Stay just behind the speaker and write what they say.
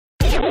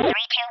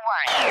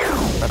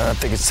I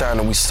think it's time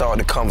that we start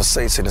the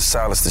conversation to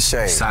silence the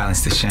shame.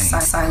 Silence the shame.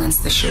 Silence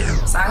the shame.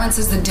 Silence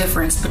is the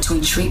difference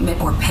between treatment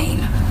or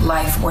pain,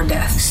 life or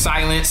death.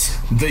 Silence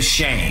the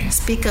shame.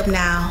 Speak up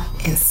now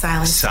and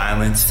silence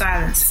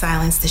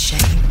the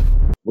shame.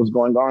 What's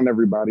going on,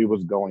 everybody?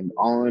 What's going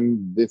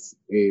on? This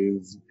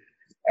is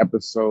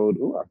episode,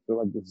 I feel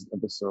like this is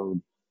episode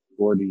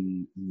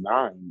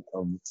 49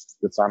 of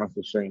the Silence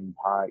the Shame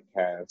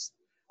podcast.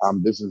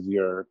 This is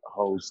your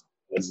host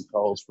and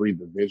co-host, Free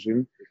the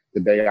Vision.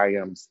 Today I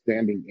am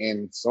standing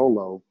in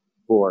solo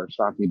for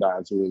Shanti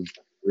Dodds, who is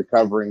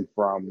recovering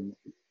from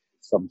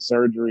some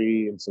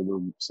surgery. And so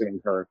we're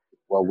sending her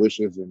well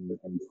wishes and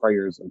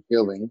prayers and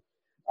healing.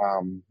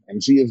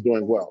 And she is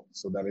doing well.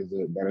 So that is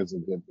a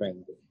good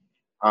thing.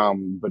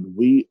 But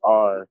we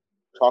are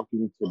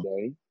talking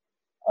today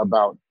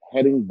about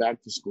heading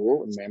back to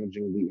school and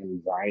managing the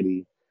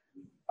anxiety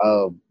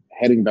of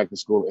heading back to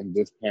school in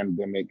this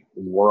pandemic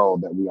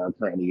world that we are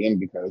currently in,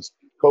 because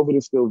COVID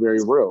is still very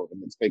real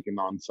and it's taken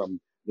on some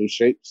new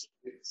shapes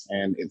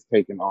and it's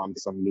taken on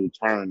some new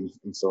turns.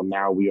 And so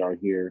now we are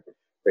here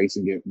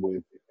facing it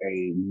with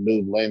a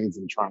new lens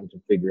and trying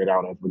to figure it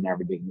out as we're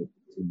navigating it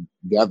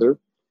together.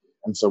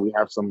 And so we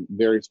have some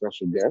very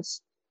special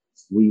guests.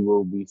 We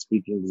will be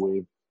speaking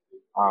with,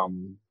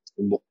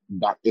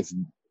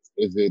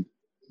 is it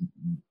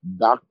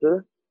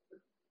Dr.?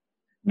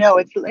 No,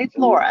 it's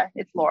Laura.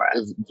 It's Laura.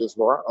 It's just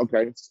Laura?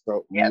 Okay.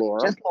 So yes,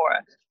 Laura. Just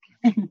Laura.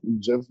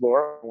 Just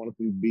Laura. I want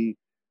to be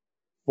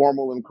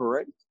formal and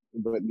correct,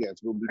 but yes,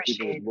 we'll be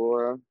speaking with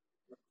Laura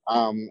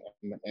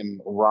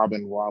and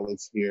Robin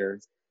Wallace here,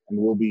 and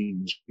we'll be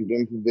jumping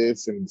into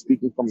this and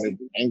speaking from the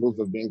angles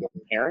of being a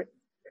parent,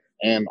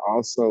 and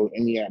also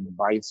any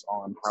advice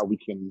on how we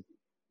can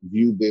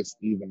view this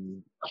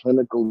even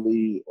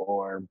clinically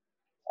or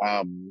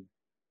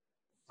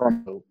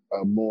from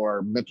a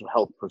more mental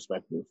health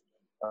perspective,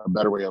 a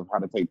better way of how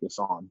to take this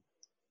on.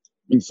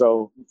 And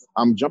so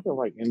I'm jumping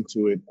right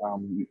into it.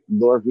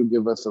 Laura, if you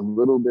give us a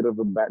little bit of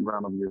a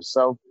background of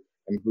yourself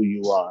and who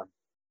you are.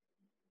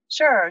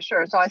 Sure.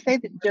 So I say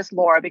that just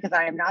Laura because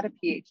I am not a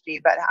PhD,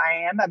 but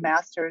I am a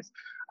master's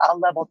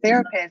level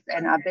therapist,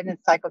 and I've been a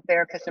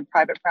psychotherapist in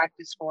private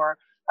practice for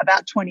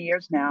about 20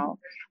 years now.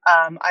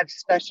 I've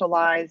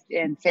specialized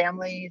in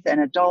families and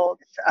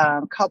adults,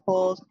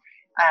 couples,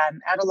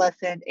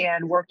 adolescent,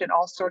 and worked in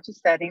all sorts of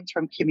settings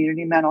from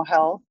community mental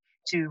health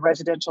to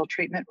residential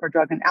treatment for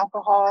drug and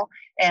alcohol,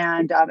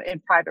 and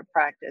in private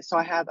practice. So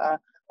I have a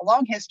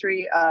long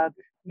history of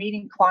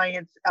meeting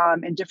clients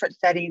in different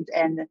settings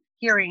and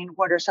hearing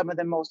what are some of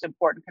the most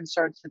important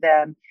concerns to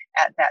them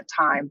at that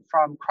time,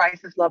 from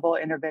crisis level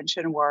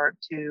intervention work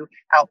to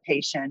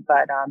outpatient.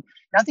 But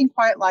nothing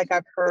quite like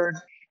I've heard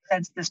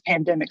since this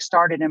pandemic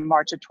started in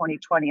March of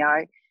 2020.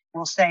 I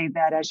will say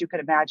that, as you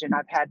could imagine,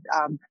 I've had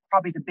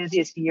probably the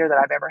busiest year that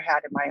I've ever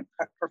had in my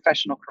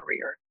professional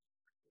career.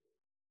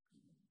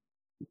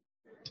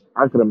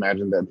 I could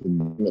imagine that to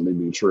definitely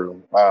be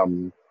true.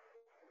 And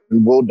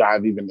we'll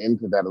dive even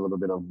into that a little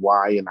bit of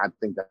why, and I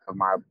think that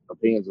my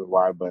opinions of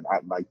why, but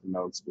I'd like to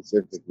know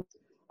specifically.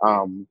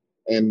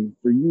 And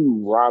for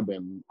you,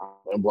 Robin,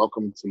 and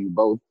welcome to you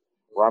both.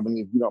 Robin,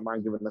 if you don't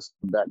mind giving us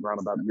some background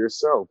about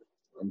yourself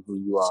and who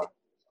you are.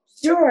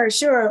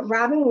 Sure.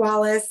 Robin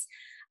Wallace.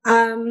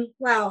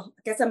 Well,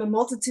 I guess I'm a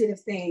multitude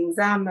of things.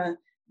 I'm a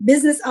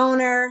business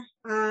owner.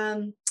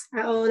 I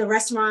own a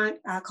restaurant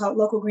called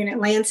Local Green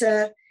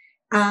Atlanta.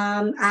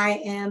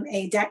 I am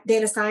a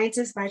data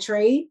scientist by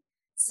trade.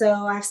 So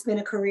I've spent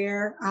a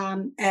career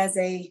as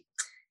a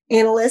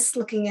analyst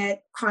looking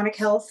at chronic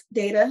health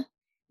data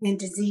and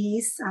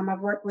disease. I've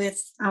worked with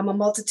a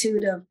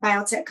multitude of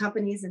biotech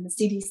companies in the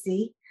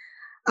CDC.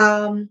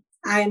 I'm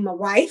a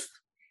wife,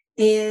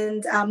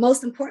 and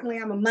most importantly,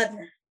 I'm a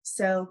mother.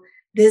 So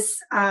this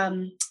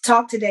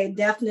talk today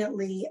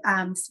definitely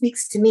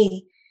speaks to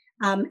me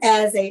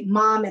as a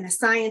mom and a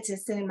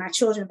scientist, sending my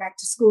children back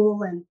to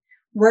school and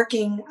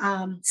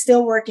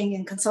still working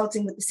and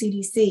consulting with the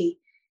CDC.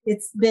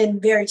 It's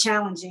been very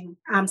challenging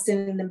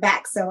sending them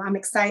back. So I'm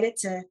excited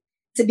to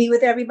be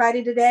with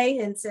everybody today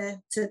and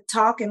to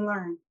talk and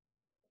learn.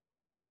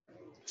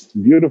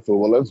 Beautiful.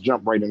 Well, let's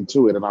jump right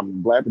into it. And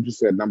I'm glad that you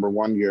said, number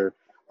one, you're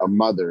a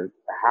mother.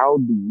 How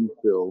do you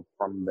feel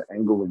from the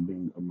angle of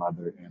being a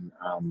mother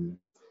and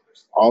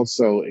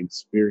also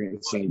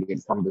experiencing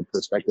it from the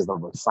perspective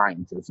of a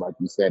scientist, like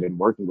you said, and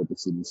working with the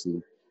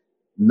CDC?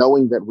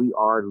 Knowing that we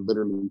are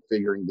literally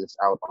figuring this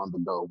out on the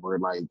go. We're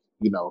like,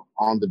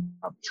 on the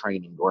job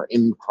training or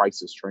in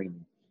crisis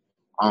training.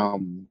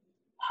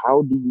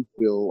 How do you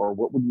feel, or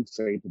what would you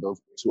say to those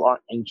who are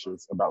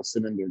anxious about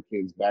sending their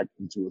kids back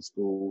into a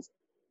school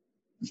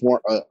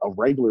for a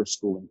regular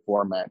schooling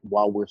format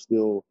while we're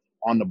still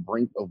on the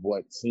brink of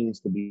what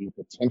seems to be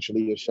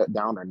potentially a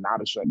shutdown or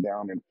not a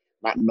shutdown, and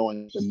not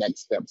knowing what the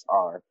next steps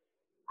are?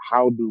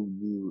 How do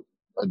you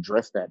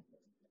address that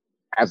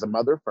as a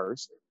mother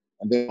first?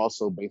 And then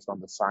also based on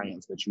the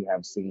science that you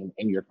have seen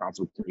in your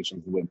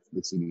consultations with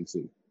the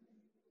CDC?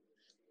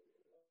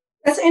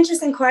 That's an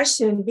interesting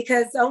question,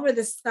 because over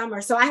the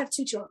summer, so I have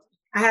two children.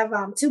 I have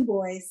two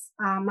boys.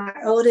 My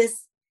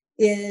oldest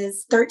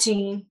is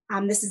 13.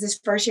 This is his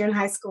first year in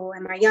high school,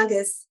 and my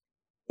youngest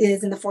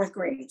is in the 4th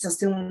grade, so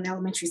still in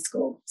elementary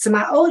school. So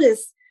my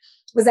oldest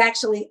was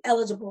actually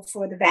eligible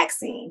for the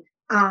vaccine.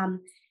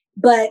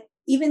 But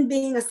even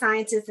being a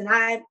scientist, and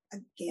I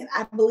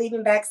believe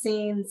in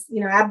vaccines,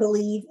 I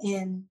believe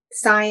in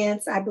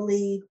science, I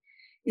believe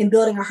in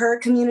building a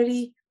herd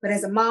community. But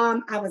as a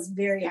mom, I was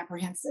very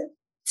apprehensive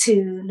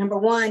to, number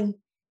one,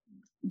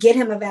 get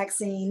him a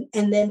vaccine,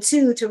 and then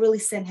two, to really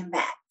send him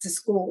back to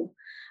school.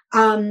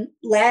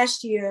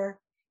 Last year,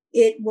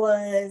 it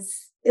was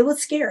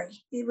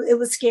scary. It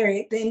was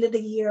scary. At the end of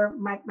the year,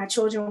 my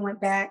children went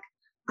back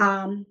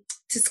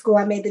to school.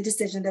 I made the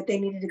decision that they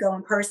needed to go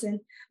in person,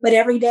 but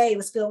every day it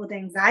was filled with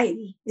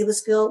anxiety. It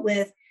was filled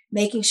with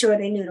making sure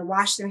they knew to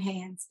wash their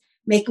hands,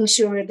 making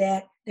sure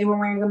that they were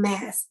wearing a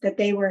mask, that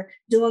they were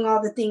doing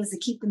all the things to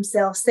keep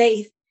themselves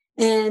safe.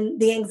 And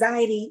the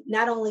anxiety,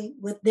 not only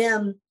with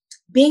them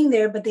being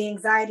there, but the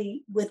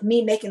anxiety with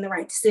me making the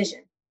right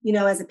decision,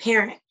 as a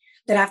parent,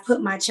 that I've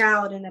put my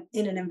child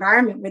in an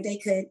environment where they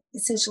could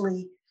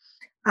essentially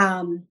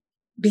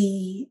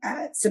be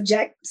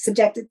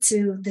subjected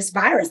to this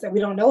virus that we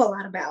don't know a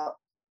lot about.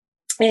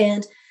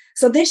 And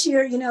so this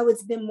year,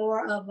 it's been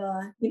more of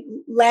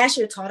last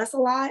year taught us a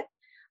lot.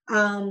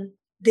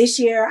 This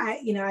year,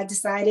 I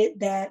decided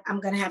that I'm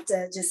going to have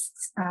to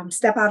just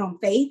step out on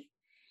faith.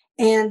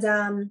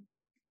 And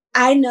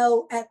I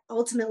know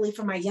ultimately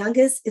for my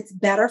youngest, it's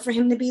better for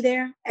him to be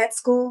there at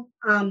school.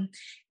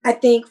 I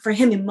think for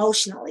him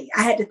emotionally,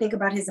 I had to think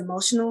about his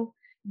emotional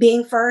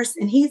being first.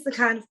 And he's the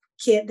kind of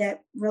kid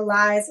that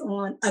relies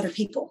on other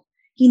people.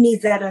 He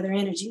needs that other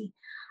energy.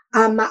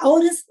 My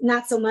oldest,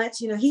 not so much.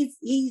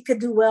 He could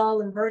do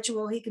well in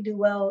virtual. He could do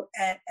well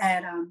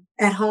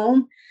at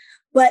home.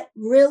 But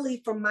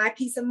really, for my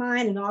peace of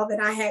mind and all that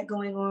I had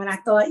going on, I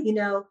thought,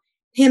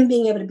 him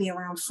being able to be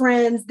around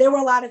friends, there were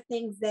a lot of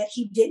things that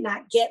he did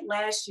not get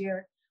last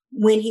year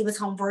when he was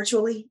home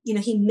virtually.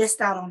 He missed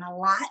out on a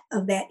lot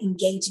of that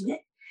engagement.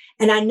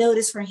 And I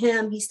noticed for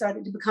him, he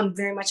started to become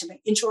very much of an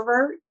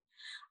introvert.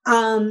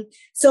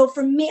 So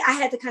for me, I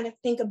had to kind of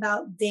think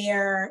about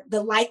the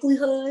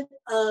likelihood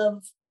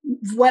of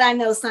what I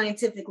know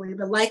scientifically,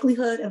 the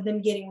likelihood of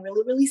them getting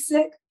really, really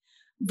sick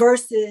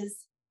versus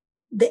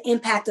the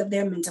impact of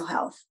their mental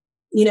health,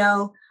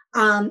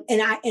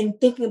 and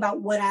thinking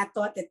about what I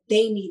thought that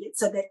they needed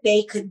so that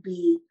they could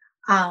be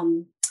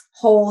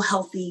whole,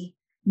 healthy,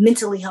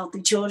 mentally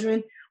healthy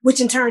children, which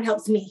in turn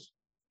helps me,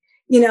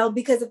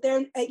 because if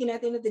they're, at the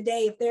end of the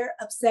day, if they're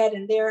upset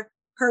and they're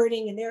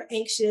hurting and they're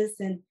anxious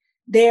and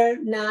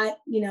they're not,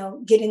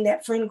 getting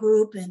that friend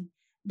group and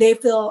they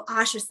feel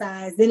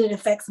ostracized, then it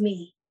affects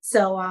me.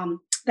 So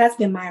that's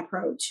been my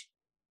approach.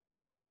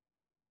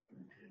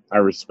 I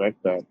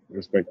respect that.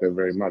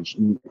 Very much.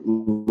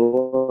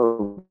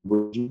 Laura,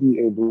 would you be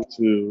able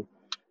to,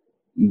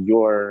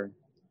 your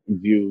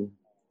view,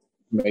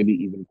 maybe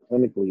even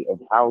clinically, of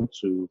how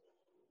to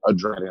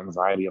address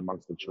anxiety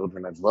amongst the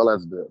children as well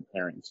as the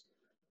parents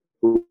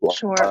who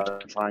are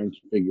trying to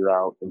figure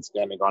out and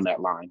standing on that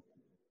line,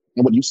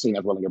 and what you've seen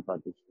as well in your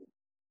practice?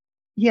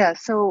 Yeah,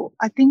 so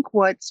I think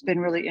what's been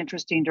really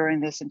interesting during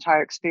this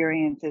entire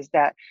experience is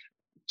that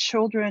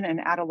children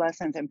and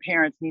adolescents and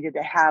parents needed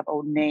to have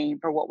a name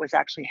for what was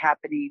actually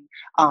happening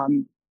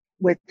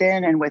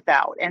within and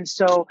without. And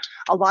so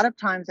a lot of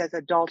times as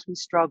adults,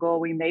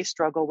 we may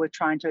struggle with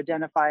trying to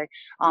identify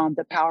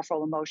the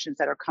powerful emotions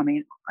that are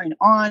coming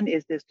on.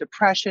 Is this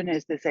depression?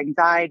 Is this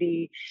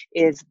anxiety?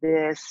 Is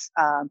this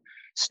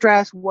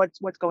stress? What's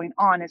going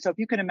on? And so if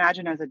you can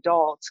imagine as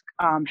adults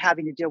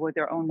having to deal with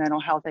their own mental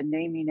health and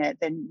naming it,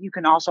 then you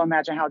can also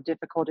imagine how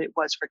difficult it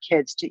was for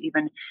kids to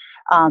even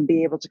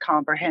be able to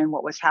comprehend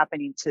what was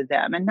happening to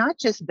them, and not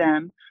just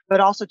them, but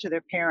also to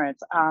their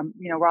parents.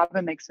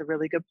 Robin makes a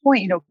really good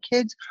point.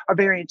 Kids are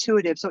very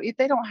intuitive. So if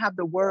they don't have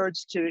the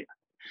words to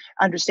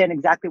understand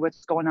exactly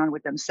what's going on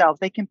with themselves,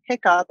 they can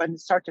pick up and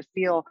start to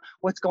feel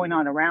what's going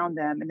on around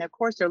them. And of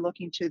course, they're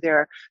looking to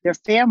their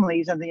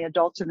families and the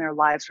adults in their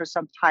lives for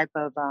some type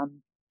of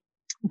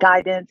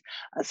guidance,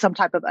 some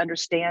type of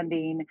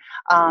understanding,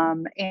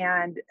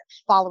 and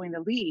following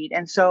the lead.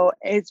 And so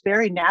it's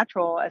very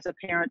natural as a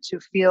parent to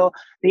feel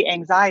the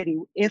anxiety.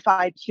 If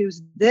I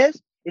choose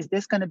this, is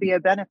this going to be a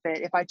benefit?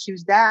 If I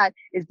choose that,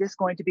 is this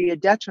going to be a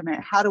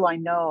detriment? How do I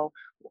know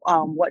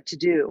what to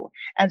do?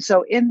 And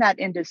so in that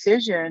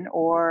indecision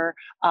or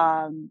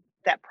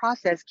that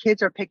process,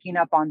 kids are picking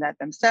up on that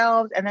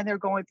themselves, and then they're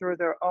going through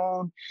their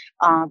own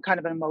kind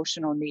of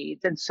emotional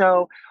needs. And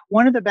so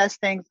one of the best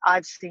things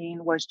I've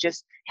seen was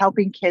just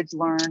helping kids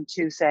learn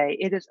to say,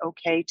 it is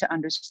okay to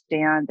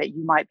understand that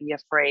you might be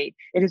afraid.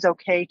 It is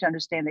okay to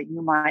understand that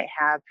you might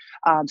have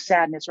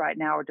sadness right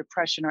now, or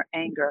depression, or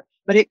anger,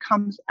 but it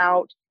comes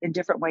out in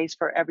different ways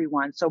for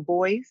everyone. So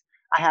boys,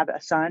 I have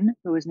a son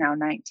who is now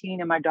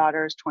 19 and my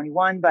daughter is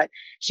 21, but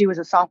she was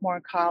a sophomore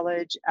in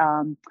college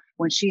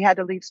when she had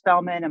to leave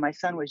Spelman, and my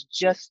son was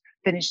just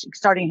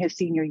starting his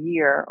senior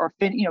year, or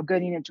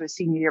getting into his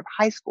senior year of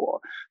high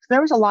school. So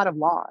there was a lot of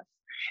loss,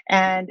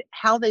 and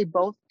how they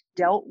both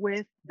dealt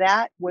with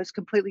that was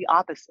completely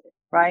opposite,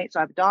 right? So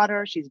I have a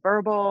daughter, she's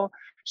verbal,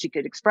 she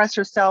could express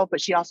herself,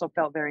 but she also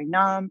felt very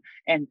numb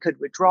and could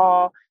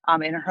withdraw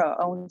in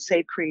her own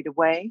safe, creative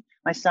way.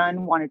 My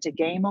son wanted to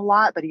game a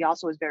lot, but he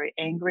also was very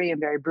angry and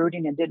very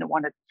brooding and didn't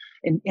want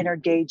to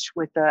engage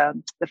with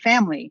the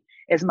family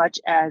as much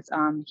as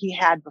he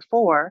had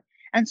before.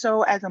 And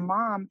so as a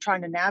mom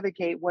trying to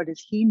navigate what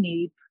does he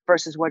need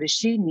versus what does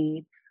she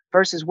need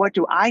versus what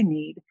do I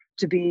need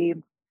to be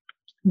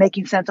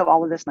making sense of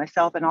all of this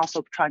myself and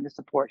also trying to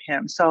support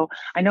him. So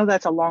I know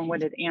that's a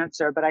long-winded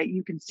answer, but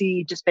you can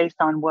see just based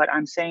on what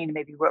I'm saying and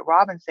maybe what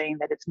Robin's saying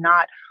that it's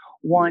not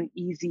one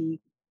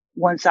easy,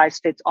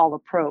 one-size-fits-all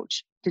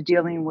approach to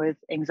dealing with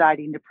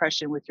anxiety and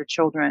depression with your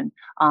children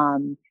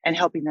and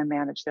helping them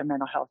manage their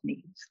mental health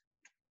needs.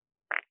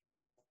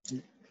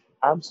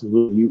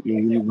 Absolutely.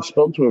 You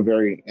spoke to a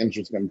very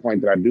interesting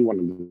point that I do want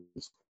to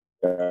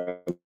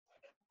discuss.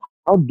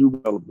 How do we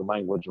develop the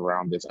language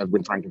around this as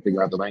we're trying to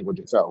figure out the language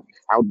itself?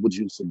 How would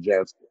you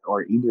suggest,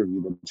 or either of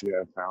you that you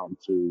have found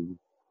to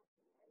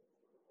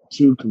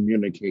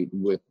communicate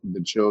with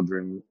the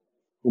children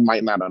who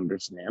might not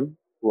understand,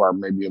 who are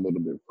maybe a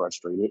little bit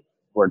frustrated,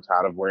 who are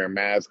tired of wearing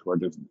masks, who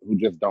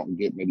just don't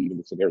get maybe even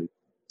the severity?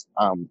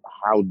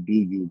 How do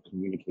you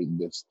communicate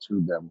this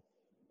to them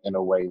in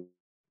a way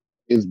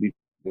is before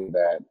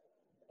that,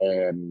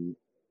 and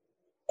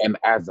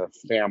as a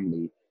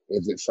family,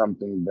 is it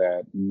something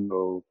that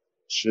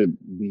should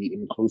be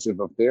inclusive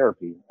of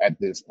therapy at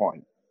this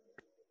point?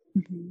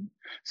 Mm-hmm.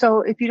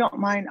 So if you don't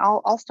mind,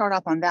 I'll start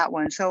off on that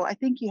one. So I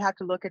think you have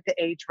to look at the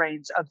age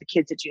range of the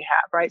kids that you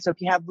have, right? So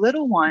if you have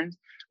little ones,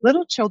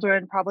 little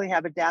children probably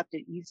have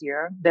adapted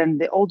easier than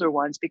the older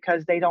ones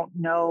because they don't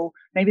know,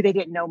 maybe they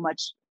didn't know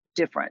much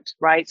different,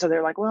 right? So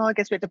they're like, well, I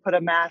guess we have to put a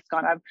mask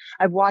on.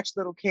 I've watched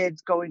little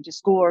kids going to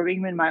school or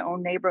even in my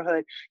own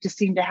neighborhood just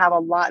seem to have a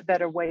lot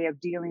better way of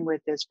dealing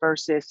with this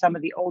versus some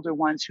of the older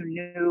ones who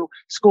knew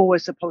school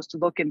was supposed to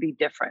look and be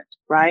different,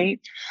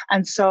 right?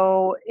 And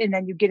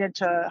then you get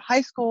into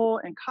high school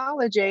and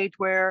college age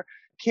where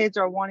kids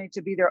are wanting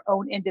to be their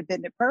own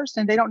independent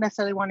person. They don't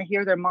necessarily want to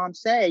hear their mom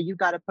say, you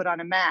got to put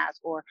on a mask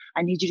or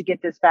I need you to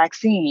get this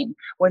vaccine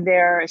when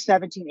they're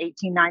 17,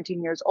 18,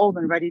 19 years old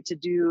and ready to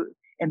do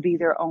and be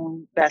their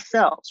own best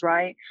selves,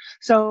 right?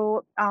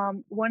 So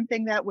one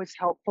thing that was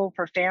helpful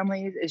for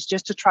families is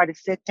just to try to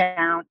sit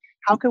down.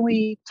 How can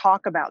we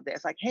talk about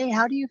this? Like, hey,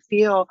 how do you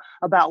feel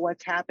about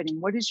what's happening?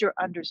 What is your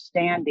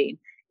understanding?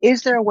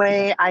 Is there a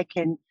way I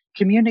can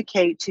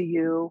communicate to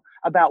you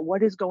about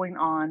what is going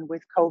on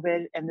with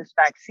COVID and this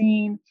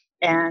vaccine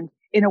and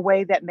in a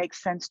way that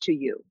makes sense to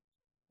you,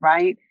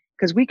 right?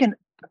 Because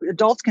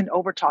adults can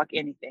overtalk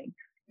anything.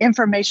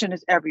 Information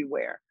is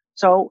everywhere.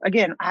 So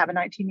again, I have a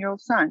 19-year-old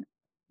son.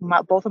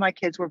 Both of my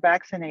kids were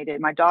vaccinated.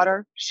 My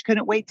daughter, she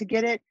couldn't wait to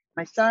get it.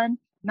 My son,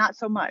 not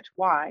so much.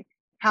 Why?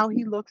 How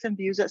he looks and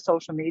views at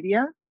social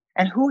media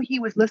and who he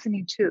was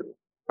listening to,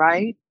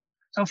 right?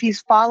 So if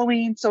he's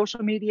following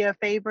social media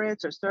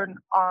favorites or certain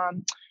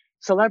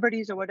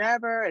celebrities or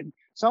whatever, and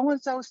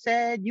so-and-so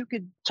said you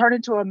could turn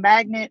into a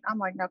magnet, I'm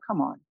like, no, come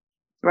on,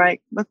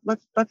 right?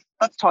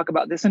 Let's talk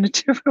about this in a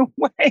different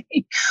way.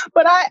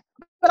 But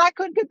I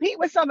couldn't compete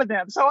with some of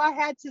them. So I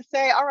had to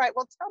say, all right,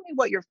 well, tell me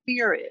what your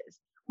fear is.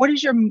 What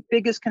is your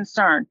biggest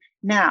concern?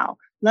 Now,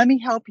 let me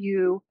help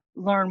you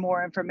learn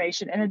more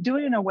information and do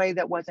it in a way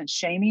that wasn't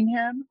shaming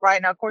him,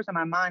 right? Now, of course, in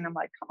my mind, I'm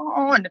like, come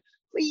on,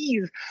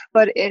 please.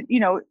 But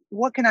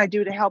what can I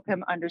do to help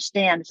him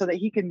understand so that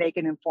he can make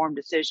an informed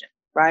decision,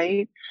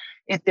 right?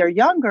 If they're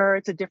younger,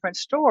 it's a different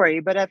story.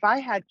 But if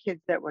I had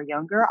kids that were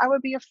younger, I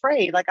would be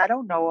afraid. Like, I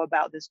don't know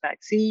about this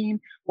vaccine.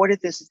 What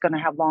if this is going to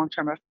have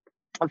long-term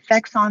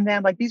effects on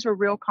them? Like, these were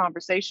real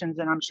conversations,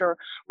 and I'm sure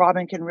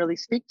Robin can really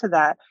speak to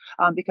that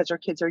because her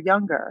kids are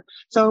younger.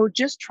 So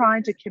just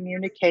trying to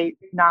communicate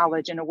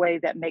knowledge in a way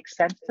that makes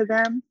sense to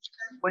them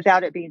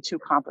without it being too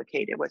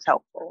complicated was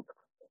helpful.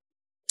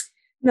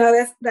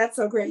 No, that's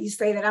so great you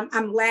say that.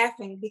 I'm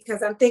laughing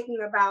because I'm thinking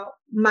about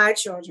my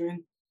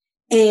children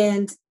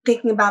and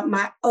thinking about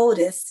my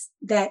oldest,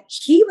 that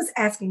he was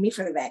asking me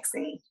for the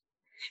vaccine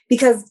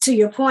because, to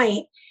your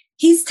point,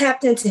 he's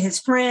tapped into his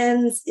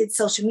friends, it's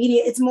social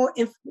media.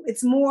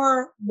 It's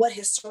more what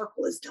his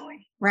circle is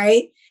doing,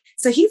 right?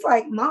 So he's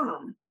like,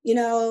 Mom,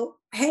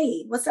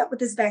 hey, what's up with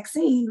this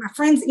vaccine? My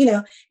friends,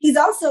 he's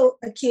also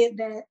a kid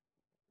that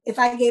if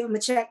I gave him a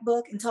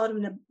checkbook and told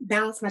him to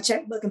balance my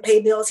checkbook and pay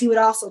bills, he would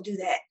also do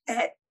that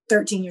at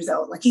 13 years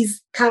old. Like,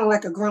 he's kind of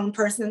like a grown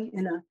person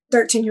in a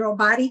 13-year-old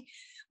body.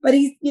 But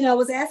he,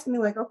 was asking me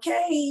like,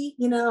 okay,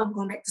 I'm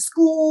going back to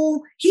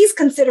school. He's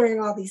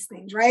considering all these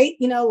things, right?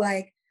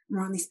 Like, I'm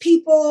around these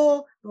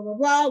people, blah, blah,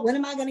 blah. When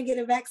am I going to get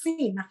a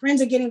vaccine? My friends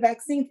are getting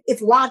vaccines.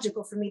 It's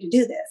logical for me to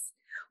do this,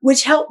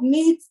 which helped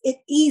me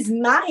ease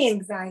my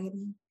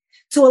anxiety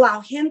to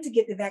allow him to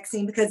get the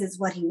vaccine because it's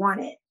what he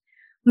wanted.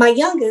 My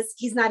youngest,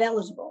 he's not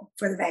eligible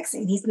for the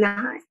vaccine. He's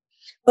 9.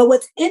 But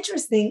what's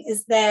interesting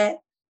is that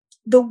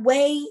the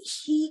way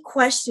he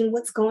questioned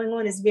what's going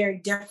on is very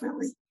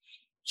differently.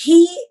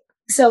 He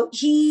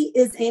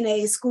is in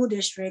a school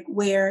district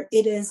where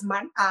it is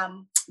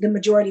the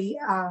majority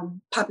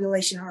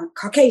population are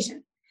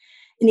Caucasian.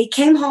 And he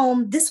came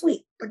home this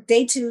week, like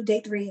day 2,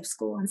 day 3 of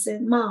school, and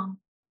said, Mom,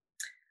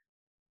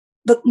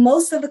 but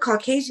most of the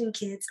Caucasian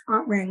kids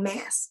aren't wearing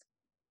masks.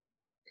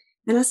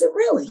 And I said,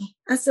 really?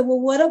 I said, well,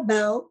 what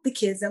about the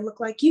kids that look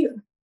like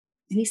you?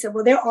 And he said,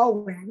 well, they're all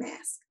wearing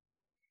masks.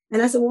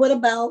 And I said, well, what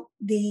about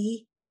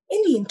the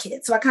Indian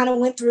kids? So I kind of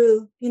went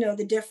through,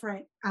 the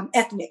different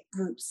ethnic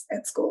groups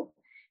at school.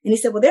 And he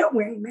said, well, they're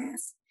wearing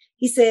masks.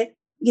 He said,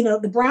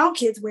 the brown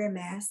kids wear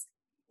masks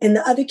and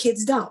the other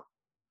kids don't.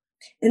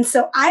 And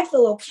so I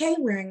feel okay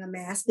wearing a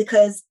mask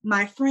because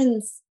my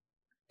friends,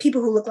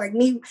 people who look like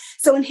me.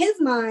 So in his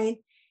mind,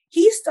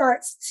 he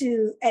starts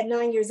to, at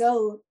 9 years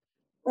old,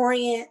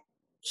 orient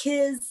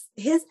his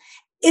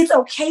it's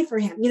okay for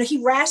him.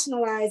 He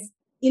rationalized,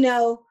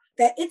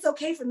 that it's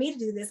okay for me to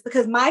do this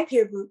because my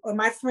peer group or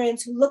my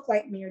friends who look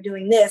like me are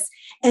doing this.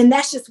 And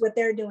that's just what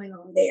they're doing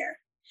over there.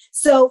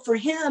 So for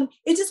him,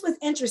 it just was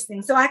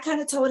interesting. So I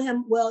kind of told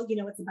him, well,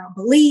 it's about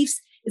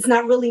beliefs. It's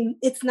not really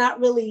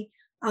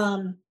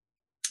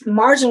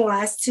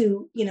marginalized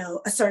to,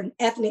 a certain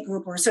ethnic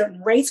group or a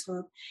certain race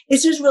group.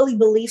 It's just really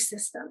belief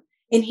system.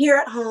 And here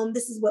at home,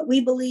 this is what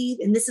we believe.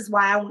 And this is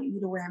why I want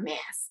you to wear a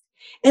mask.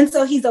 And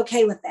so he's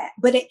okay with that.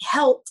 But it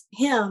helped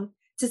him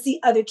to see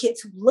other kids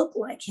who look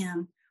like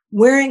him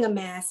wearing a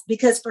mask,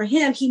 because for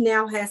him, he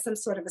now has some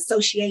sort of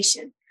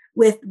association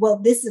with, well,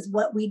 this is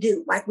what we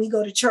do. Like we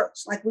go to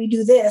church, like we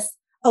do this.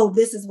 Oh,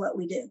 this is what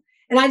we do.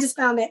 And I just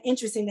found that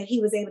interesting that he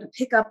was able to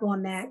pick up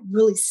on that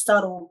really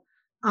subtle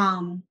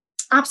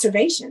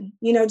observation,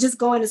 just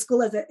going to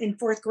school in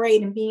 4th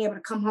grade and being able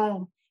to come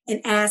home and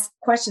ask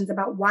questions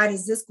about why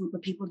does this group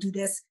of people do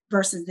this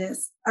versus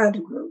this other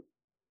group.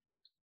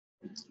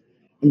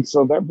 And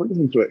so that brings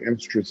me to an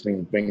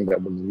interesting thing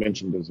that was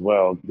mentioned as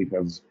well,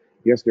 because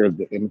yes, there's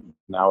the in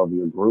now of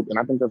your group. And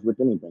I think that's with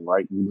anything,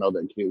 right?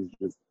 That kids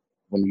just,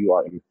 when you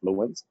are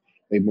influenced,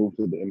 they move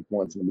to the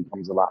influence and it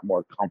becomes a lot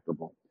more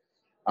comfortable.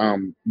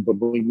 But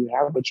when you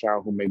have a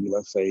child who maybe,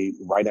 let's say,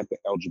 right at the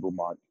eligible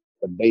mark,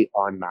 but they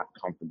are not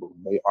comfortable,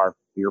 they are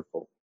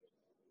fearful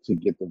to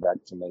get the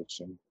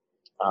vaccination,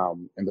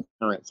 and the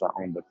parents are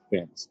on the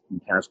fence. The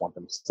parents want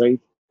them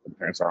safe, the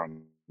parents are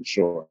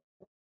unsure.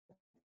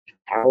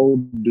 How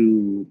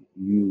do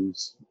you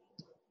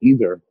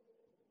either,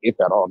 if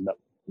at all,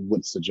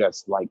 would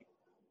suggest,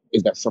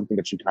 is that something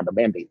that you kind of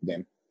mandate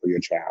then for your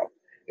child?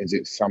 Is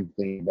it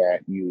something that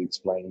you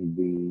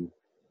explain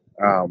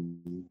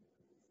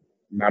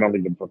not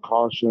only the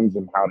precautions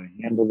and how to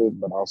handle it,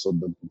 but also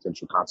the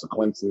potential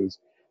consequences?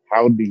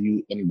 How do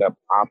you end up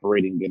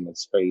operating in a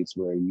space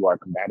where you are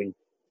combating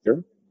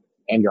fear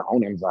and your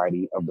own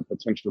anxiety of the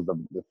potentials of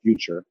the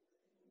future,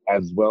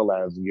 as well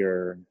as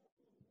your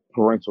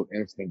parental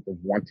instinct of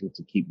wanting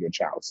to keep your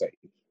child safe?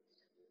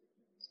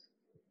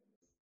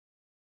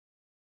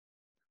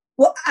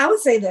 Well, I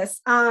would say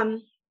this. My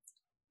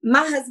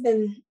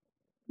husband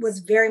was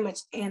very much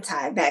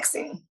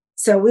anti-vaccine.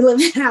 So we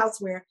live in a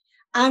house where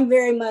I'm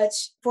very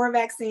much for a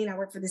vaccine. I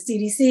work for the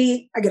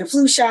CDC. I get a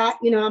flu shot.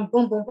 I'm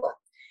boom, boom, boom.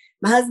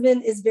 My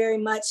husband is very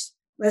much,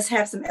 let's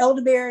have some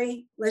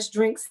elderberry. Let's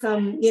drink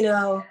some,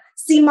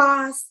 sea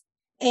moss,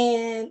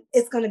 and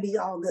it's going to be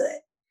all good.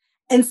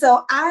 And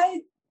so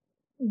I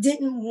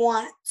didn't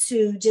want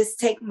to just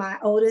take my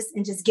oldest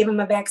and just give him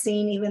a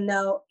vaccine, even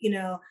though,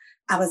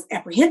 I was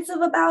apprehensive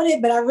about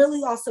it, but I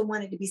really also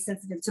wanted to be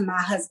sensitive to my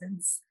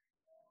husband's,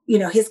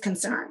 his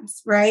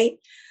concerns, right?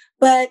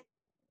 But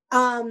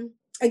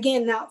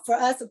again, now for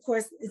us, of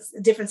course, it's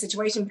a different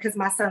situation because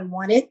my son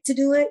wanted to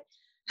do it.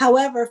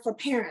 However, for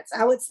parents,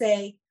 I would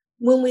say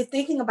when we're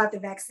thinking about the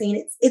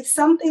vaccine, it's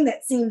something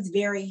that seems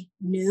very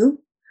new.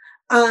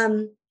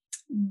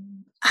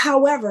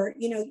 However,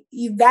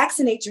 you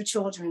vaccinate your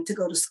children to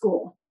go to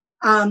school.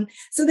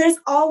 So there's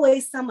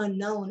always some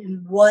unknown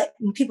in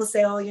when people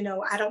say, oh,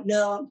 I don't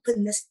know, I'm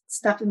putting this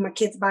stuff in my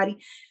kid's body.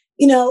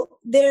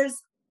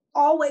 There's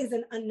always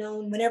an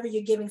unknown whenever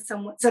you're giving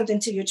something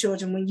to your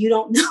children when you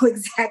don't know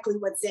exactly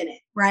what's in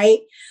it, right?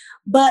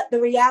 But the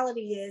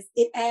reality is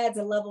it adds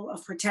a level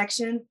of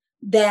protection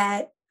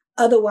that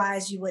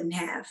otherwise you wouldn't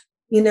have,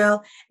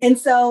 And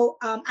so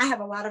I have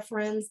a lot of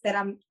friends that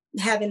I'm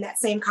having that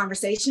same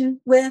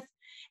conversation with.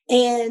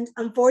 And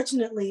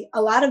unfortunately,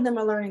 a lot of them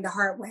are learning the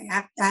hard way.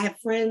 I have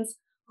friends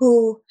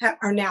who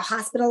are now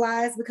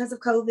hospitalized because of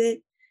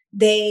COVID.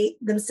 They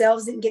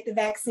themselves didn't get the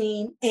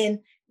vaccine. And,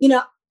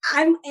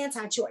 I'm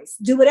anti-choice.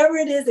 Do whatever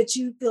it is that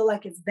you feel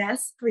like is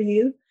best for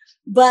you.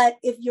 But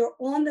if you're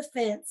on the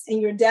fence and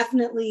you're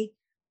definitely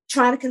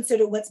trying to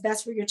consider what's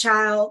best for your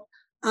child,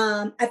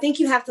 I think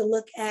you have to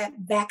look at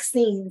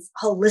vaccines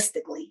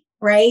holistically,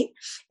 right?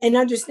 And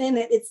understand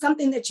that it's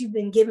something that you've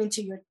been giving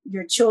to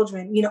your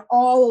children,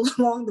 all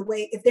along the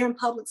way. If they're in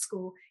public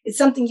school, it's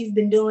something you've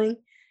been doing.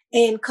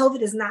 And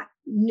COVID is not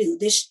new.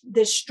 This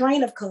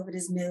strain of COVID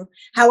is new.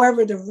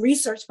 However, the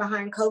research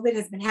behind COVID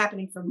has been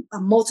happening for a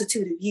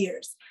multitude of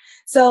years.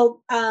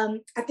 So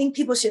I think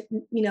people should,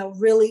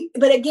 really,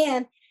 but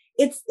again,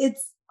 it's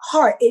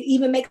hard. It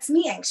even makes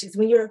me anxious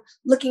when you're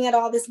looking at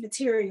all this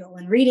material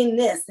and reading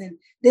this and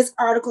this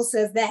article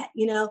says that,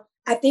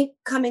 I think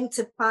coming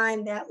to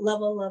find that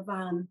level of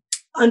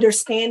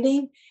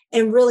understanding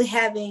and really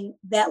having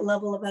that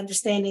level of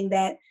understanding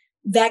that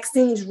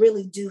vaccines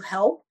really do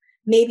help,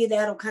 maybe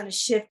that'll kind of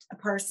shift a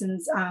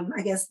person's,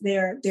 I guess,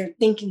 their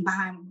thinking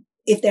behind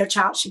if their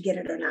child should get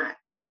it or not.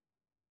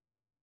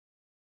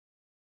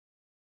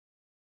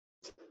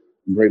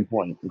 Great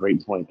point.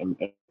 And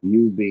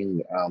you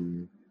being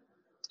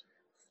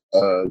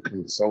a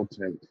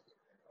consultant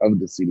of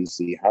the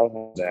CDC, how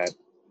has that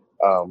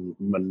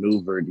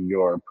maneuvered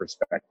your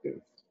perspective?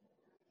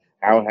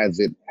 How has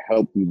it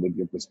helped you with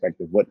your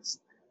perspective? What's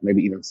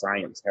maybe even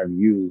science have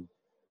you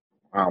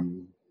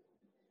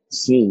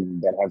seen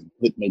that has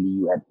put maybe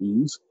you at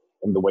ease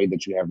in the way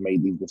that you have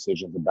made these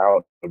decisions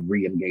about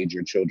re-engage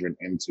your children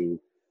into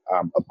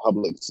a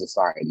public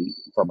society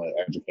from an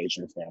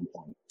education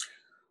standpoint?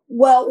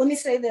 Well, let me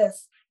say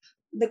this.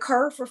 The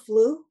curve for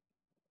flu,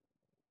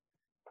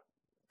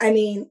 I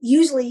mean,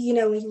 usually,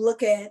 when you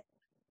look at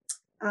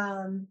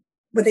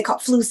what they call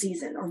flu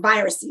season or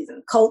virus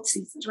season, cold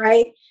seasons,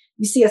 right?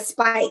 You see a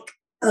spike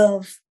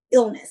of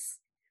illness.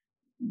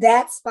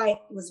 That spike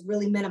was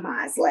really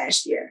minimized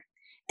last year.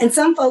 And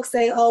some folks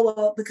say, oh,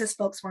 well, because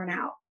folks weren't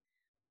out.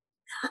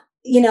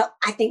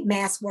 I think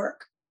masks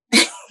work.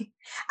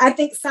 I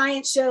think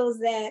science shows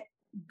that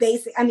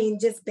basic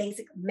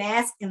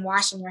mask and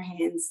washing your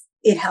hands,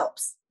 it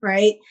helps,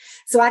 right?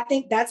 So I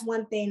think that's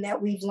one thing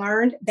that we've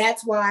learned.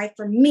 That's why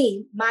for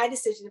me, my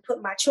decision to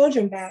put my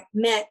children back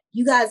meant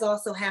you guys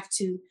also have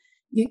to,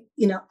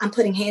 I'm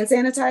putting hand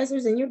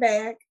sanitizers in your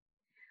bag.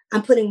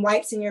 I'm putting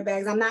wipes in your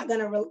bags. I'm not going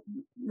to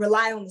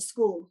rely on the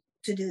school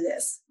to do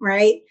this,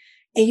 right?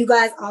 And you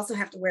guys also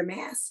have to wear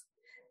masks.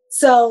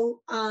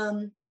 So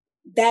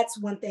that's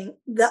one thing.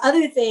 The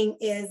other thing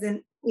is,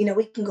 and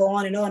we can go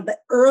on and on, but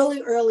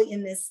early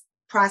in this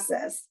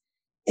process,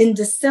 in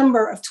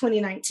December of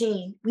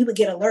 2019, we would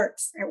get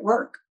alerts at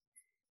work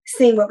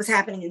seeing what was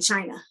happening in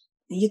China.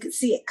 And you could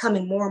see it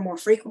coming more and more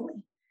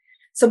frequently.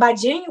 So by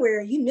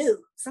January, you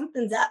knew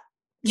something's up,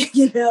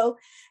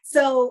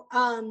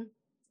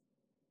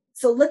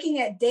 So looking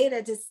at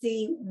data to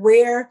see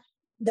where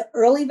the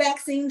early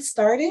vaccines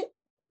started,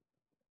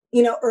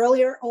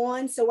 earlier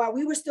on. So while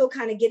we were still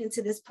kind of getting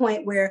to this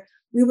point where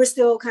we were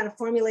still kind of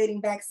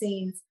formulating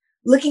vaccines,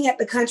 looking at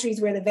the countries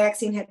where the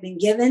vaccine had been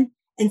given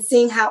and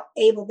seeing how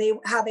they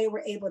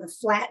were able to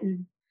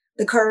flatten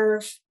the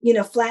curve,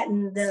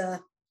 flatten the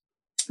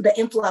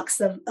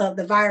influx of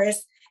the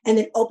virus and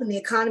then open the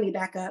economy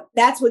back up.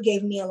 That's what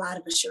gave me a lot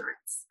of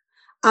assurance.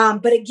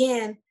 But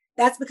again,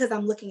 that's because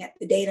I'm looking at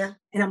the data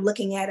and I'm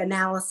looking at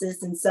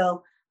analysis. And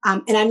so,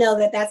 and I know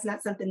that that's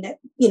not something that,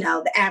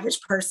 the average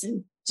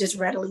person just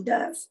readily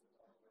does.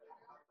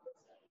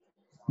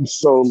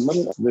 So let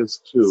me ask this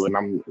too, and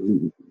I'm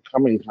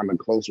coming kind of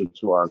closer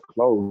to our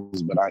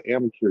close, but I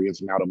am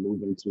curious now to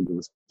move into the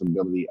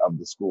responsibility of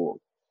the school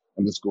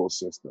and the school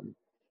system.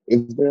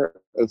 Is there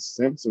a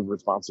sense of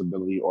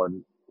responsibility, or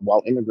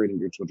while integrating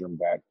your children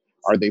back,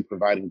 are they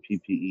providing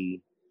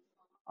PPE,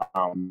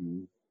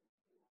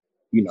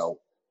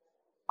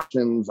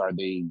 options? Are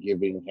they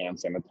giving hand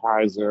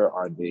sanitizer?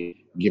 Are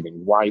they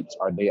giving wipes?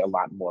 Are they a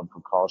lot more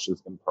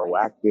precautious and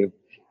proactive?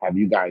 Have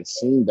you guys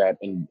seen that?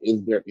 And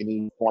is there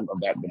any form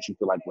of that you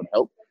feel like would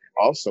help?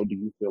 Also, do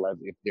you feel as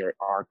if there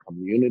are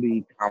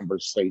community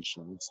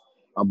conversations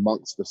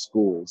amongst the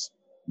schools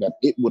that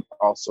it would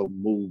also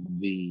move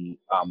the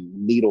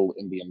needle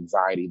in the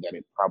anxiety that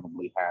it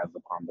probably has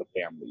upon the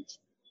families?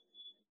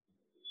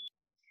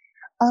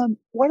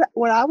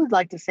 What I would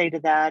like to say to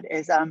that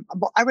is,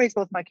 I raised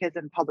both my kids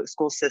in public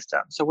school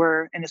system. So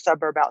we're in a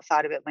suburb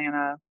outside of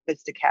Atlanta,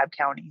 it's DeKalb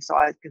County. So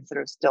I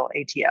consider it still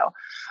ATL.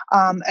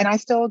 And I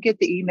still get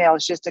the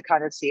emails just to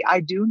kind of see. I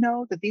do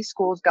know that these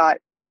schools got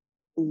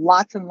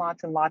lots and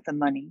lots and lots of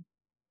money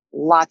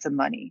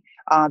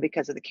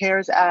because of the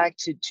CARES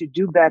Act to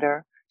do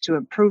better, to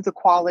improve the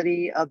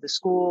quality of the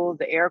school,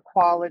 the air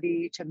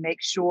quality, to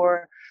make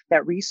sure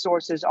that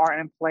resources are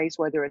in place,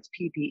 whether it's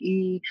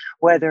PPE,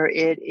 whether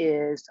it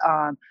is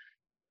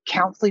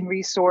counseling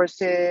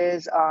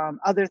resources,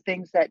 other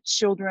things that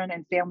children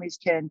and families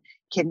can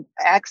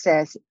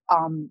access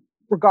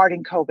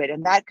regarding COVID.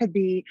 And that could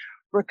be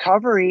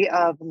recovery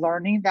of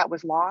learning that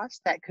was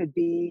lost. That could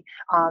be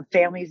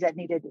families that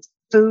needed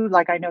food.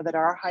 Like I know that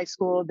our high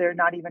school, they're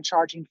not even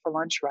charging for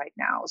lunch right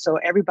now. So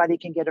everybody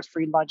can get a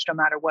free lunch no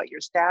matter what your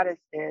status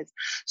is.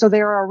 So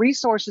there are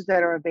resources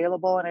that are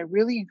available. And I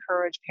really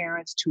encourage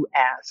parents to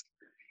ask.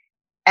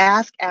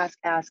 Ask.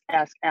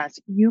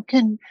 You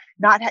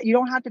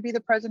don't have to be the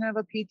president of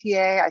a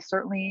PTA. I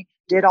certainly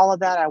did all of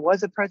that. I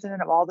was the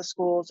president of all the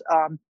schools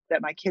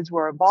that my kids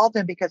were involved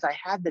in because I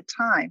had the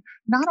time.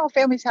 Not all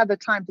families have the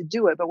time to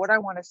do it. But what I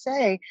want to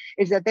say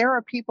is that there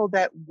are people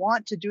that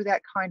want to do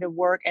that kind of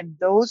work, and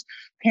those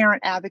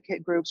parent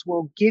advocate groups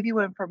will give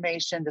you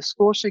information. The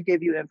school should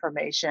give you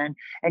information,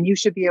 and you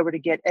should be able to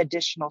get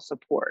additional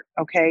support.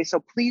 Okay, so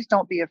please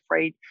don't be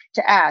afraid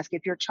to ask.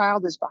 If your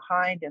child is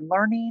behind in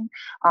learning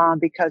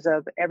because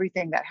of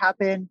everything that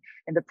happened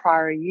in the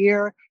prior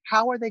year,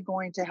 how are they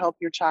going to help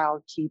your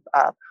child keep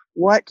up?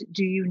 What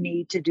do you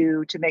need to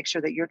do to make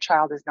sure that your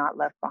child is not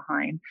left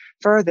behind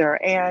further?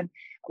 And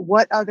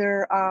what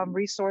other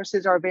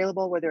resources are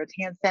available, whether it's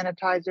hand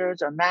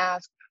sanitizers or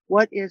masks?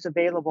 What is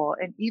available?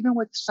 And even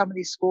with some of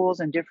these schools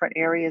in different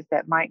areas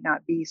that might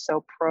not be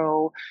so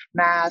pro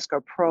mask or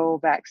pro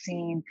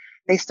vaccine,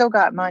 they still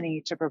got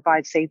money to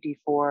provide safety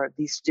for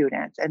these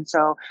students. And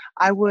so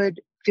I would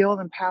feel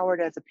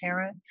empowered as a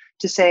parent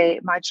to say,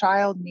 my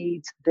child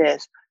needs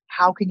this.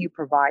 How can you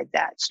provide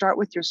that? Start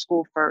with your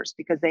school first,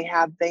 because they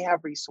have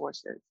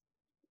resources.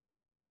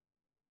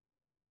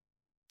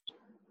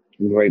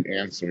 Great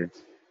answer.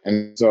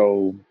 And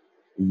so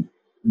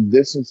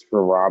this is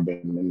for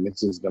Robin, and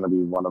this is going to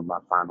be one of my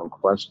final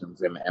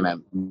questions. And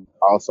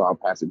also I'll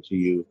pass it to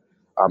you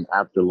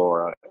after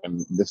Laura.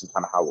 And this is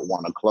kind of how we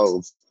want to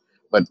close.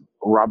 But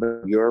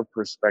Robin, your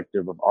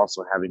perspective of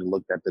also having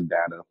looked at the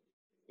data,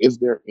 is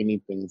there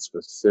anything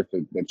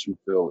specific that you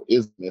feel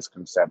is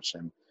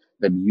misconception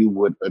that you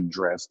would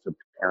address to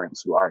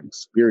parents who are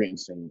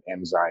experiencing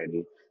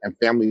anxiety and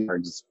families who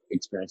are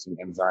experiencing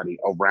anxiety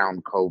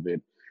around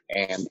COVID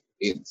and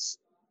its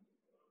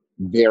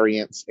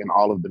variants and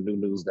all of the new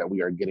news that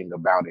we are getting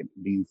about it?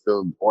 Do you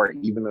feel, or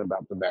even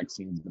about the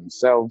vaccines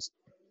themselves,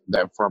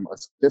 that from a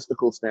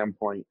statistical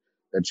standpoint,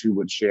 that you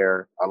would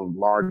share a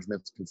large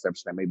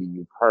misconception that maybe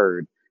you've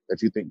heard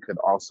that you think could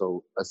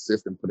also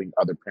assist in putting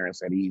other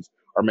parents at ease,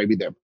 or maybe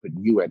that put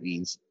you at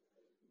ease,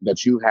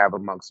 that you have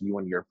amongst you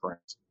and your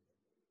friends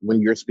when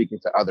you're speaking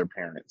to other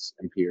parents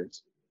and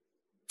peers?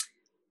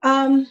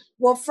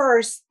 Well,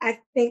 first, I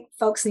think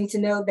folks need to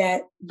know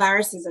that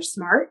viruses are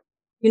smart.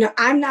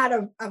 I'm not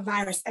a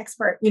virus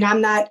expert.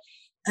 I'm not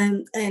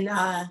in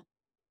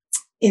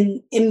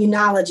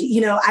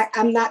immunology.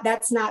 I'm not.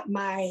 That's not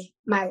my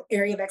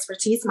area of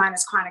expertise. Mine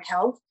is chronic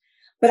health.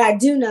 But I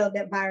do know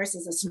that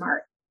viruses are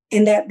smart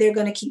and that they're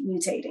going to keep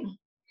mutating.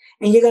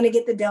 And you're going to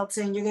get the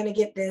Delta, and you're going to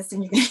get this,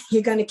 and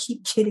you're going to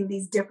keep getting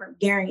these different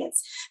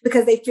variants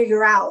because they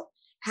figure out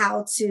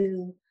how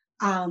to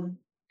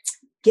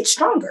get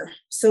stronger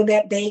so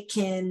that they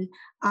can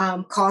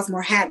cause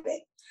more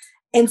havoc.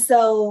 And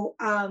so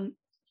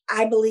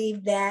I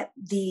believe that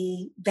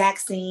the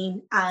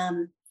vaccine,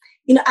 I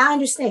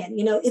understand,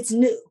 it's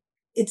new.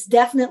 It's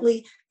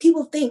definitely,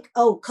 people think,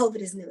 oh,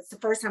 COVID is new. It's the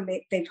first time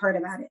they've heard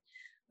about it.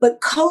 But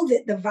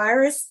COVID, the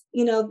virus,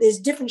 there's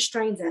different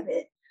strains of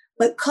it.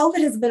 But COVID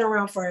has been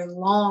around for a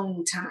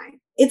long time.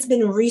 It's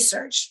been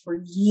researched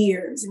for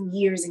years and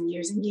years and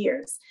years and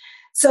years.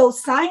 So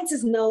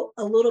scientists know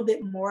a little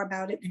bit more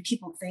about it than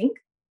people think.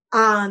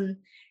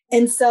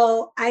 And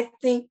so I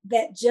think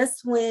that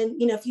just when,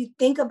 if you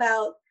think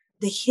about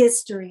the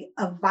history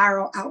of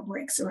viral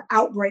outbreaks or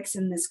outbreaks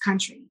in this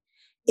country,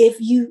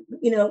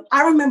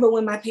 I remember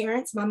when my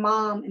parents, my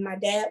mom and my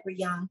dad were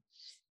young,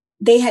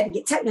 they had to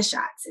get tetanus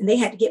shots and they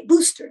had to get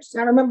boosters.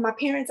 And I remember my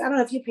parents, I don't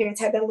know if your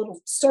parents had that little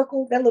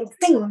circle, that little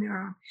thing on their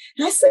arm.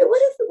 And I said,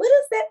 what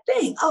is that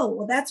thing? Oh,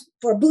 well, that's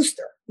for a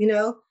booster.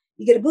 You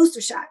get a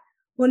booster shot.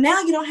 Well,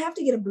 now you don't have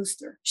to get a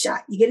booster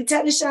shot. You get a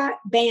tetanus shot,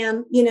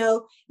 bam, you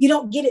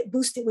don't get it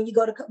boosted when you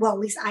go to, well, at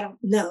least I don't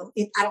know.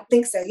 I don't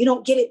think so. You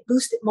don't get it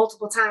boosted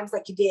multiple times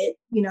like you did,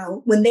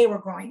 when they were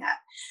growing up.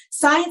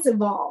 Science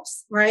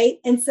evolves, right?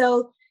 And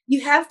so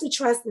you have to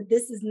trust that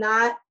this is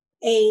not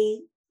a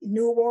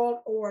new world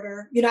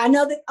order. I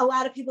know that a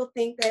lot of people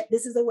think that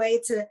this is a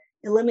way to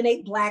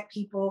eliminate Black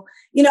people.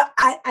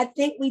 I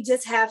think we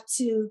just have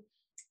to,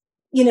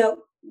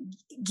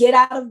 get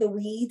out of the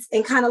weeds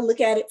and kind of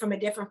look at it from a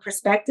different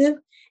perspective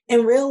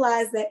and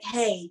realize that,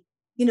 hey,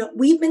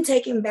 we've been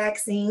taking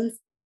vaccines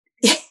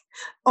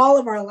all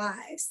of our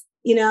lives,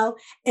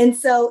 and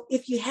so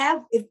if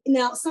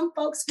now some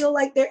folks feel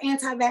like they're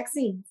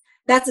anti-vaccine,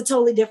 that's a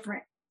totally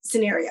different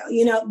scenario.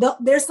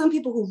 There's some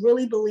people who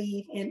really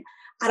believe in,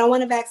 I don't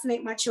want to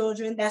vaccinate my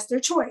children. That's their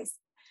choice.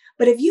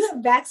 But if you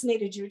have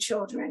vaccinated your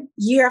children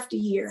year after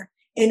year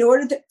in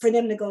order for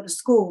them to go to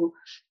school,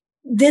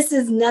 this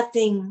is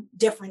nothing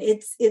different.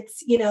 It's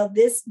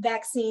this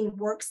vaccine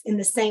works in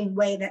the same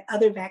way that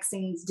other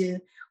vaccines do,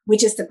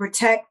 which is to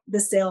protect the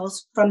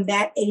cells from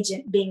that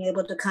agent being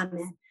able to come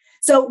in.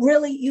 So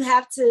really, you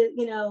have to,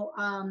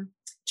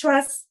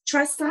 trust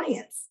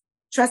science.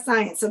 Trust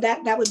science. So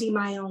that would be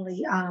my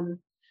only,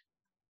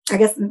 I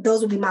guess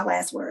those would be my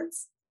last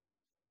words.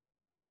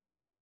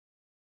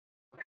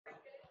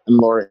 And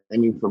Laura,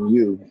 any from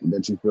you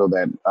that you feel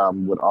that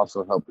would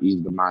also help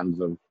ease the minds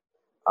of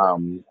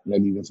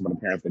maybe even some of the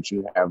parents that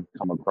you have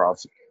come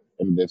across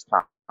in this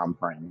time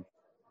frame?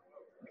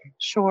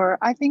 Sure.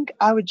 I think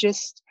I would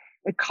just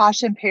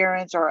caution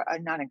parents, or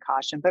not in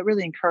caution, but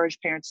really encourage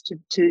parents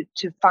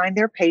to find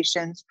their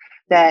patients,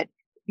 that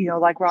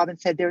like Robin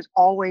said, there's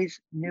always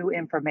new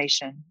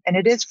information. And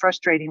it is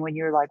frustrating when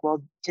you're like,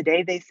 well,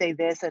 today they say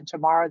this and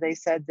tomorrow they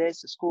said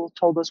this. The school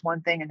told us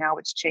one thing and now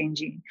it's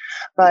changing.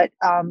 But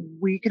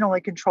we can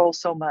only control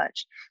so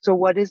much. So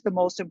what is the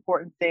most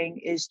important thing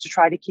is to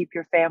try to keep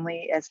your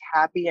family as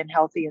happy and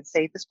healthy and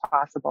safe as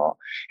possible.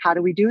 How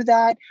do we do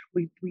that?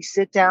 We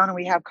sit down and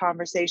we have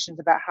conversations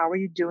about how are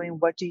you doing?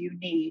 What do you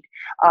need?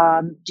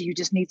 Do you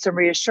just need some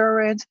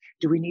reassurance?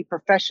 Do we need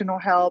professional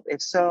help?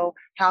 If so,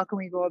 how can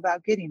we go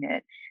about getting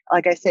it?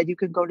 Like I said, you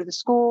can go to the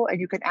school and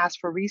you can ask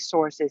for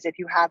resources. If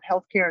you have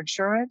healthcare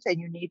insurance and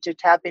you need to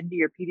tap into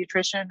your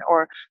pediatrician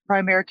or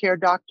primary care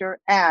doctor,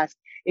 ask.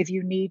 If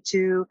you need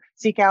to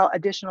seek out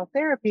additional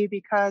therapy,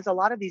 because a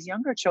lot of these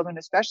younger children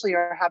especially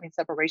are having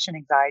separation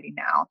anxiety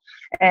now.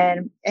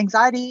 And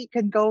anxiety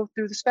can go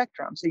through the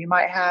spectrum. So you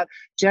might have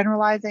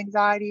generalized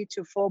anxiety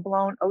to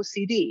full-blown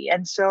OCD.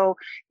 And so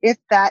if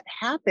that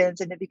happens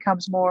and it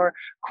becomes more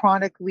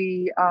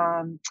chronically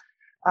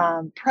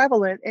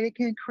prevalent, and it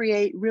can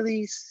create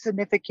really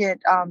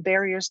significant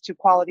barriers to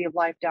quality of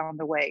life down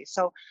the way.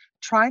 So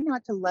try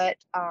not to let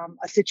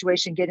a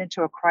situation get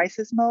into a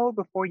crisis mode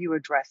before you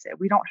address it.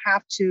 We don't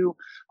have to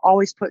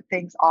always put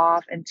things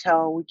off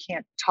until we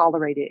can't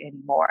tolerate it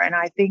anymore. And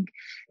I think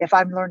if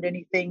I've learned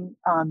anything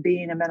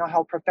being a mental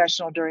health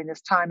professional during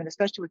this time, and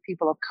especially with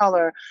people of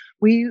color,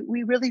 we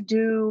really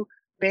do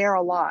bear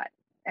a lot,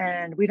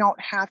 and we don't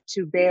have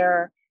to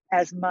bear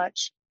as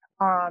much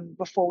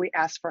before we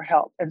ask for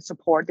help and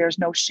support. There's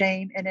no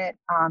shame in it.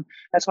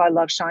 That's why I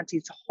love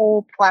Shanti's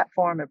whole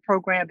platform and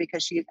program,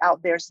 because she's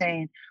out there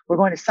saying, we're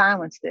going to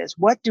silence this.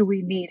 What do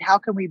we need? How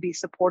can we be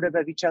supportive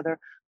of each other?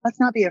 Let's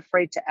not be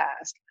afraid to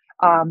ask.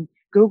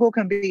 Google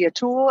can be a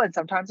tool, and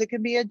sometimes it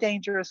can be a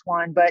dangerous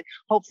one, but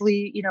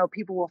hopefully,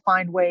 people will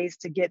find ways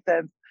to get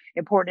the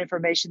important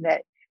information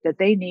that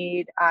they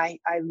need. I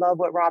love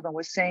what Robin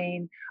was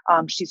saying.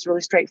 She's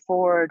really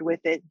straightforward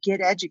with it.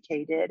 Get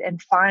educated and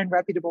find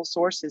reputable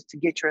sources to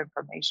get your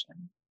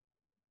information.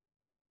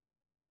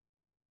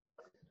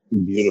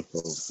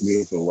 Beautiful,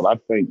 beautiful. Well, I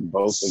thank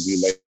both of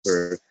you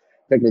for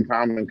taking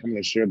time and coming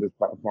to share this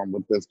platform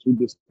with us to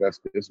discuss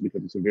this,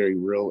 because it's a very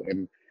real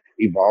and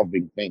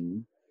evolving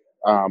thing.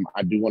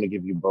 I do want to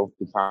give you both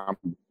the time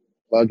to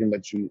plug and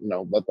let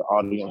the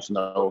audience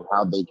know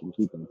how they can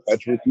keep in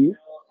touch with you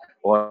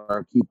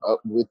or keep up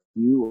with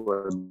you.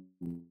 Or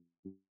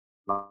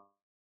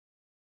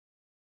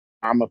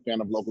I'm a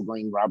fan of Local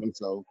Green, Robin,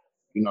 so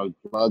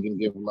plug and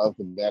give love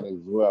to that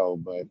as well.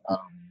 But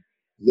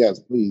yes,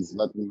 please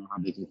let them know how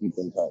they can keep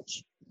in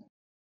touch.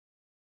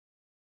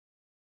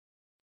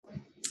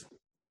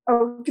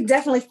 Oh, you can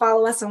definitely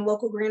follow us on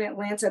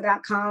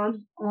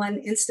localgreenatlanta.com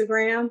on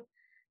Instagram,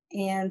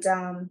 and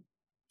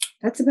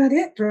that's about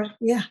it, bro.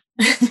 Yeah.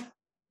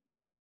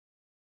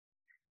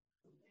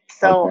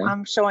 So okay.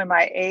 I'm showing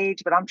my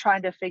age, but I'm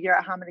trying to figure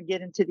out how I'm going to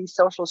get into these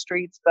social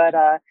streets. But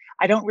I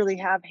don't really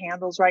have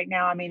handles right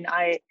now. I mean,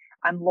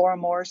 I'm Laura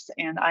Morse,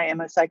 and I am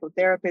a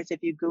psychotherapist.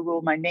 If you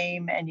Google my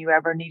name and you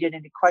ever needed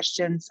any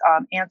questions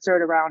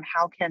answered around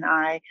how can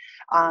I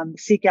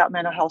seek out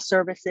mental health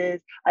services,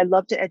 I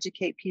love to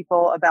educate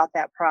people about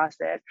that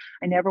process.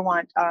 I never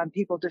want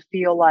people to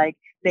feel like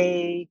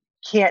they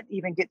can't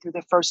even get through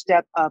the first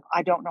step of,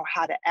 I don't know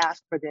how to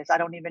ask for this. I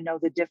don't even know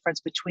the difference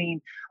between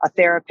a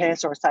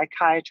therapist or a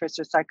psychiatrist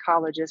or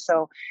psychologist.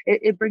 So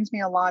it brings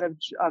me a lot of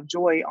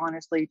joy,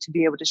 honestly, to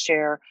be able to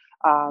share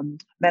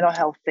mental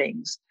health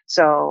things.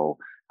 So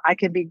I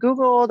can be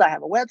Googled. I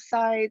have a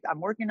website.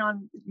 I'm working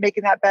on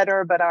making that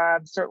better, but I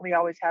certainly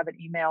always have an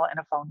email and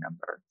a phone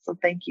number. So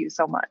thank you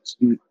so much.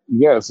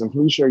 Yes, and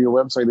please share your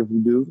website if you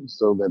do,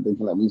 so that they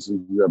can at least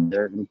see you up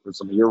there for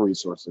some of your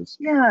resources.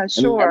 Yeah,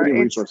 sure. And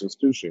any resources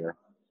to share.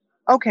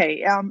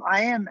 Okay,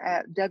 I am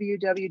at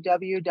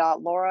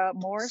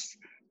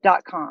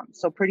www.lauramorse.com.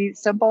 So pretty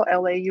simple,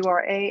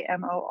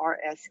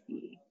 LAURAMORSE.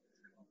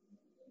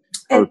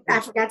 And I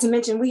forgot to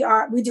mention, we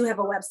do have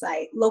a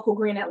website,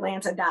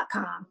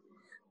 localgreenatlanta.com.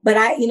 But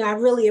I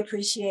really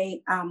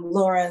appreciate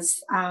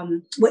Laura's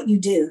what you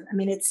do. I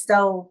mean, it's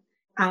so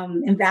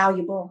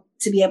invaluable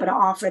to be able to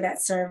offer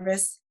that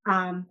service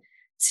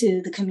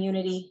to the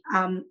community.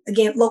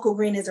 Again, Local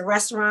Green is a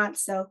restaurant,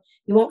 so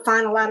you won't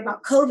find a lot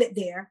about COVID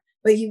there,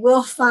 but you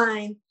will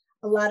find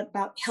a lot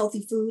about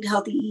healthy food,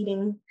 healthy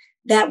eating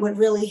that would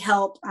really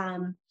help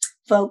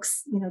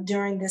folks,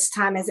 during this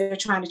time as they're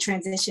trying to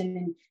transition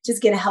and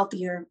just get a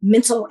healthier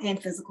mental and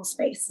physical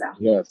space. So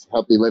yes,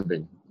 healthy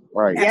living.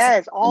 Right.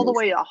 Yes, all the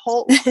way, a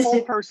whole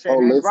person.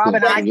 And Robin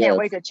and I can't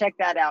wait to check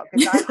that out,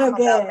 because I'm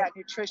about that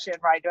nutrition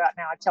right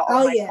now. I tell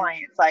all my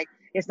clients, like,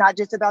 it's not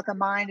just about the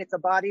mind, it's the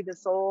body, the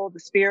soul, the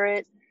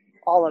spirit,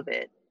 all of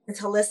it. It's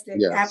holistic.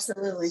 Yes.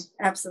 Absolutely.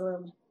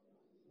 Absolutely.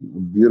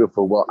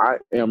 Beautiful. Well, I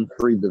am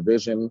Free the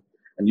Vision,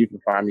 and you can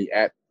find me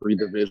at Free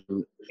the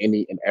Vision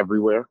any and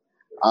everywhere.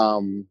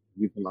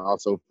 You can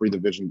also Free the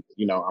Vision,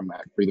 I'm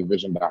at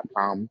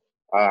freethevision.com.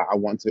 I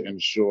want to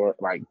ensure,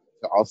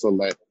 to also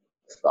let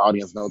the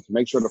audience know to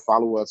make sure to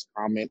follow us,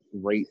 comment,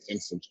 rate,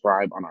 and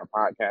subscribe on our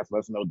podcast. Let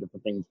us know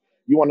different things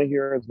you want to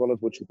hear, as well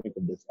as what you think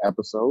of this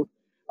episode.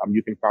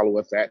 You can follow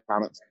us at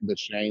Silence the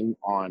Shame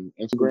on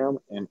Instagram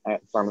and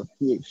at Silence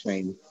PH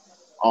Shame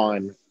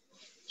on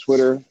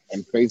Twitter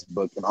and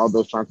Facebook. And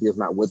although Shanti is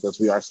not with us,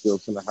 we are still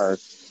sending her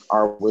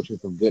our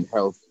wishes of good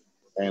health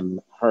and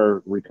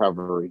her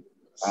recovery.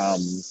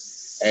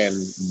 And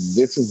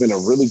this has been a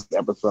really good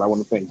episode. I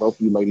want to thank both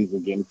of you ladies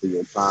again for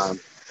your time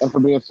and for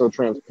being so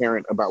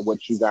transparent about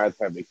what you guys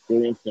have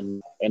experienced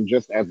and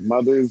just as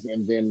mothers,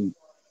 and then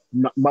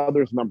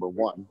mothers number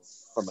one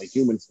from a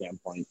human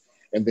standpoint,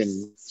 and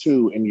then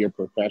two in your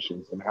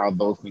professions and how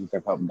those things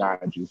have helped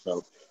guide you.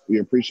 So we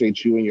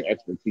appreciate you and your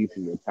expertise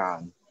and your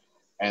time.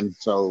 And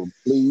so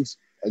please,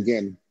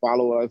 again,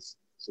 follow us,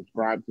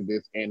 subscribe to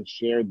this, and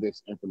share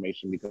this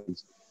information because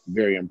it's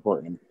very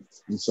important.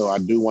 And so I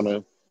do want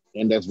to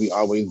end as we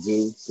always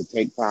do, to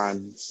take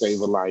time, save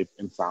a life,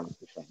 and silence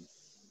the shame.